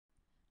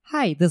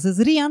Hi, this is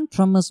Rian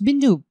from Must Be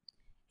Noob.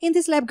 In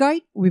this lab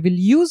guide, we will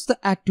use the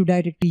Active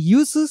Directory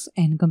Users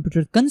and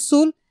Computer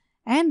Console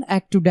and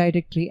Active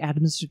Directory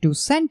Administrative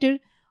Center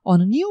on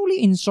a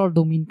newly installed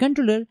domain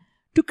controller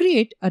to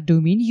create a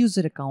domain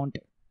user account.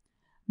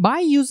 By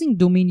using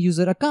domain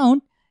user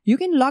account, you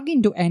can log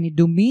into any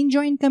domain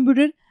joined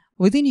computer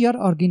within your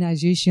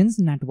organization's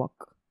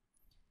network.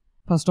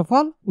 First of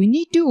all, we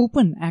need to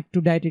open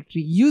Active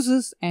Directory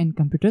Users and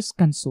Computers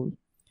Console.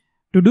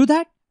 To do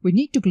that, we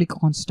need to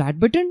click on Start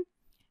button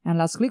and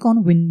let's click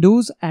on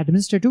Windows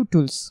Administrative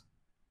Tools.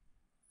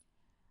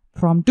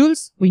 From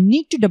Tools, we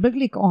need to double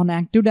click on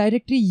Active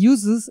Directory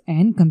Users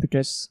and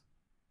Computers.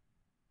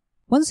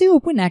 Once you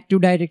open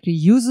Active Directory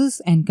Users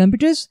and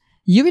Computers,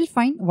 you will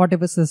find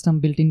whatever system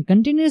built-in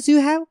containers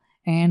you have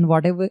and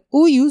whatever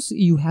OUs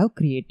you have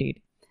created.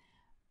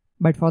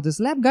 But for this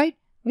lab guide,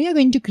 we are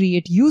going to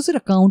create user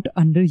account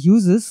under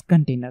users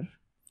container.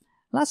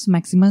 Let's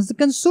maximize the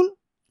console.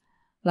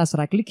 Let's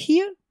right click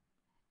here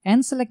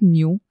and select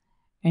new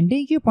and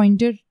take your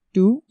pointer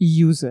to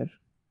user.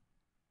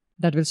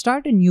 That will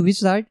start a new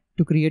wizard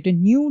to create a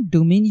new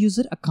domain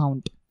user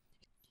account.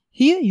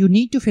 Here you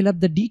need to fill up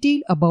the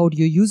detail about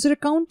your user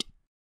account.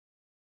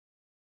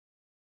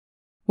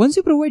 Once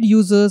you provide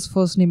user's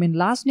first name and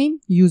last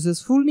name,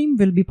 user's full name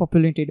will be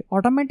populated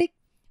automatic.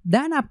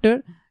 Then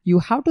after, you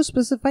have to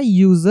specify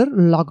user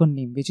logon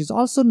name, which is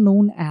also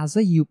known as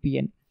a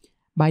UPN.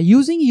 By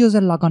using user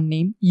logon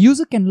name,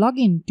 user can log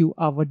into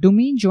our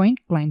domain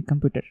joined client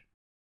computer.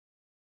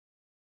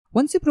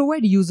 Once you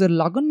provide user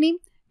logon name,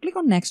 click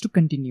on next to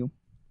continue.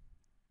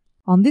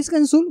 On this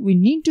console, we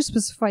need to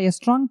specify a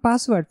strong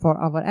password for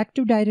our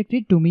Active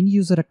Directory domain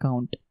user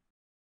account.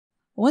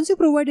 Once you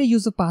provide a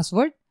user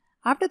password,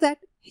 after that,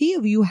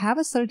 here you have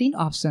a certain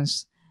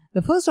options.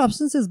 The first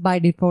option is by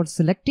default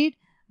selected.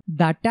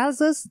 That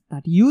tells us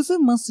that user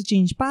must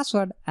change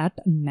password at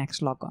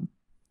next logon.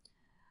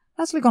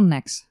 Let's click on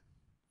next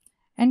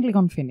and click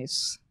on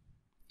finish.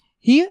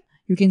 Here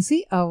you can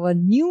see our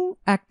new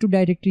Active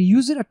Directory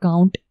user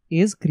account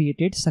is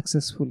created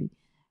successfully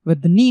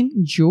with the name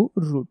Joe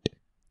Root.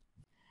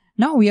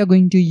 Now we are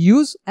going to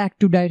use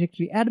Active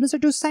Directory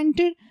Administrative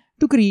Center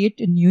to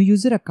create a new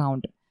user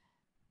account.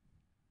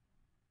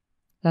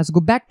 Let's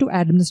go back to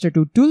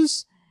Administrative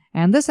Tools,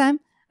 and this time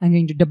I'm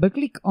going to double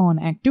click on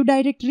Active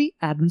Directory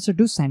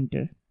Administrative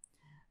Center.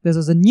 This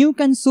is a new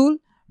console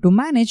to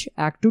manage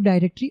Active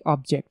Directory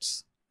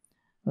objects.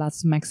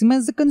 Let's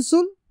maximize the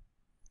console.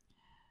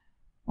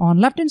 On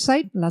left hand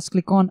side, let's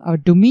click on our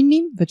domain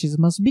name, which is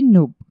Must Be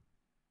Noob.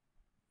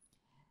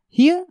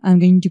 Here I'm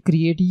going to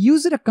create a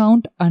user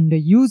account under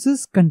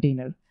users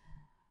container.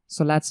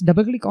 So let's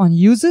double click on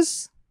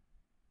users.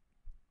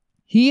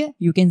 Here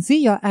you can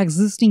see your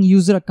existing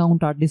user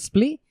account are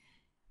displayed.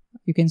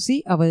 You can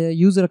see our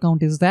user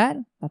account is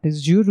there, that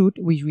is Joe Root,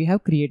 which we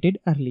have created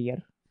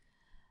earlier.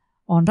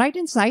 On right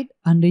hand side,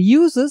 under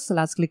users,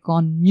 let's click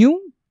on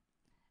new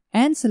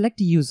and select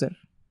user.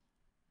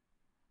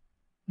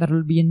 There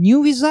will be a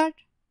new wizard,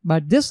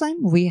 but this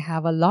time we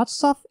have a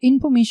lots of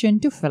information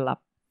to fill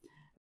up.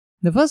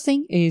 The first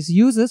thing is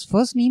user's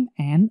first name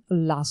and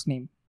last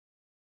name.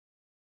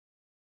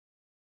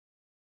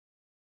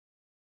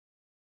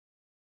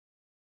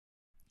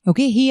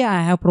 Okay, here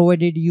I have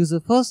provided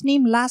user first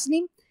name, last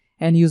name,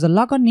 and user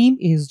logon name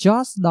is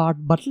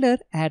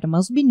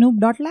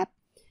josh.butler@mustbenoob.lab,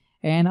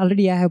 and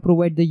already I have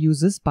provided the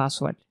user's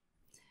password.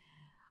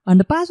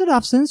 Under password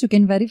options, you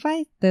can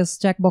verify this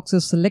checkbox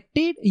is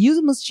selected.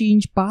 User must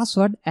change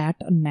password at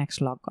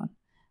next logon.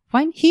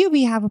 Fine, here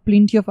we have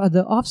plenty of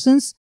other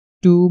options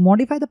to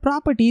modify the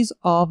properties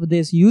of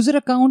this user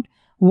account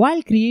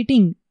while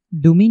creating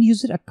domain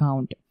user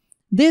account.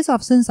 These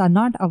options are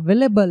not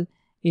available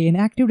in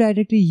Active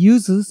Directory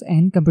Users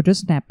and Computer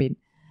Snap-in,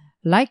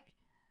 like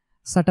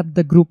set up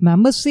the group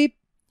membership,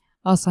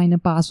 assign a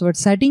password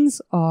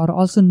settings, or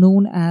also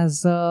known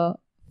as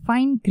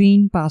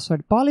fine-grained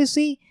password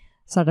policy,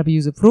 set up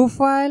user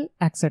profile,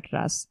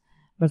 etc.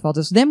 But for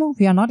this demo,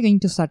 we are not going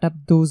to set up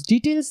those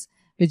details.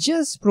 We're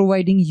just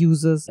providing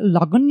users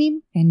logon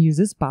name and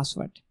users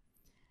password.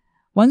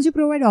 Once you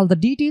provide all the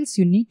details,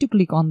 you need to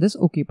click on this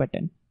OK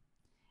button.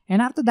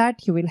 And after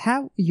that, you will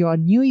have your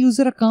new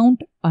user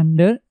account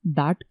under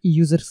that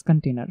user's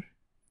container.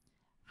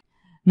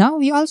 Now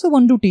we also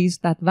want to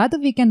test that whether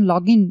we can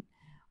log in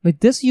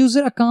with this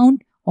user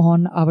account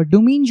on our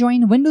domain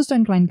joined Windows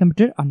 10 client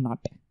computer or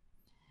not.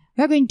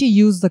 We are going to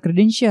use the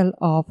credential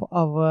of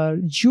our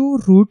Joe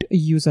Root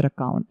user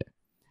account.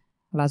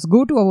 Let's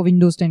go to our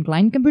Windows 10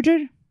 client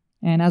computer.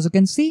 And as you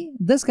can see,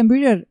 this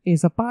computer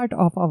is a part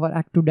of our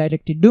Active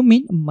Directory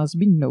domain Must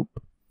Be Noob.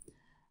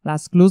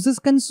 Let's close this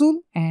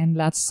console and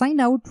let's sign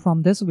out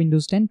from this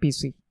Windows 10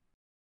 PC.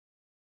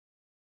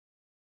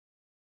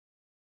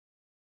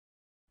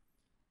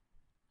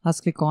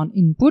 Let's click on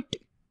Input,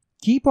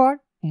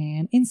 Keyboard,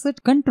 and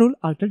insert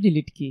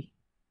Ctrl-Alt-Delete key.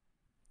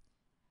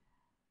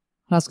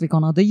 Let's click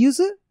on Other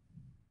User.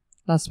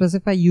 Let's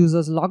specify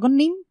user's logon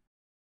name.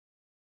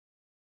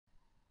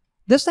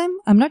 This time,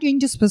 I'm not going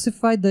to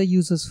specify the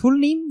user's full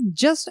name,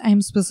 just I'm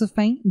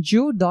specifying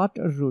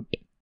joe.root.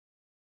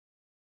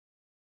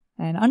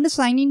 And under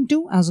sign in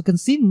to, as you can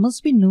see,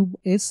 must be noob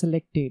is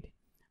selected.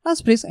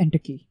 Let's press enter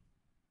key.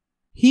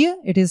 Here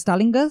it is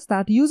telling us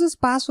that user's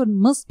password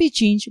must be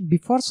changed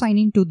before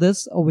signing to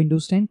this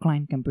Windows 10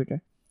 client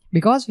computer,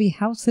 because we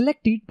have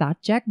selected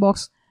that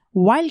checkbox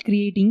while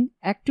creating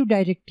Active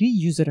Directory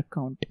user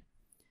account.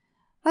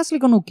 Let's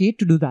click on OK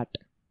to do that.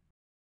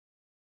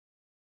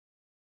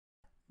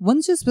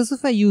 Once you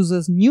specify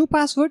user's new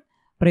password,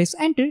 press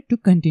enter to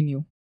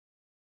continue.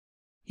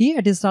 Here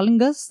it is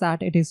telling us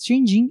that it is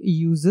changing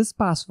user's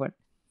password.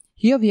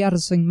 Here we are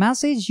receiving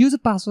message user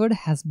password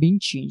has been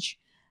changed.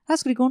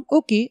 Let's click on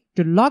OK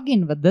to log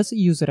in with this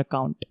user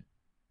account.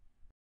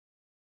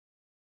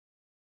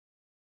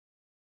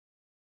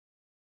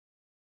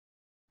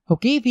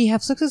 Okay, we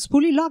have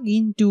successfully logged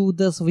in to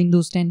this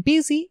Windows 10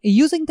 PC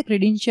using the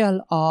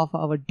credential of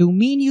our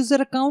domain user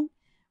account,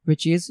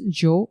 which is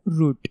Joe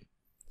root.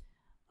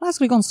 Let's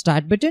click on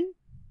Start button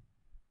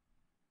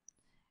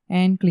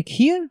and click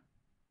here.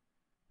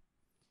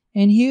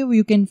 And here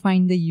you can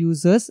find the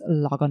user's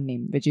logon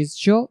name, which is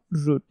Joe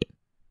root.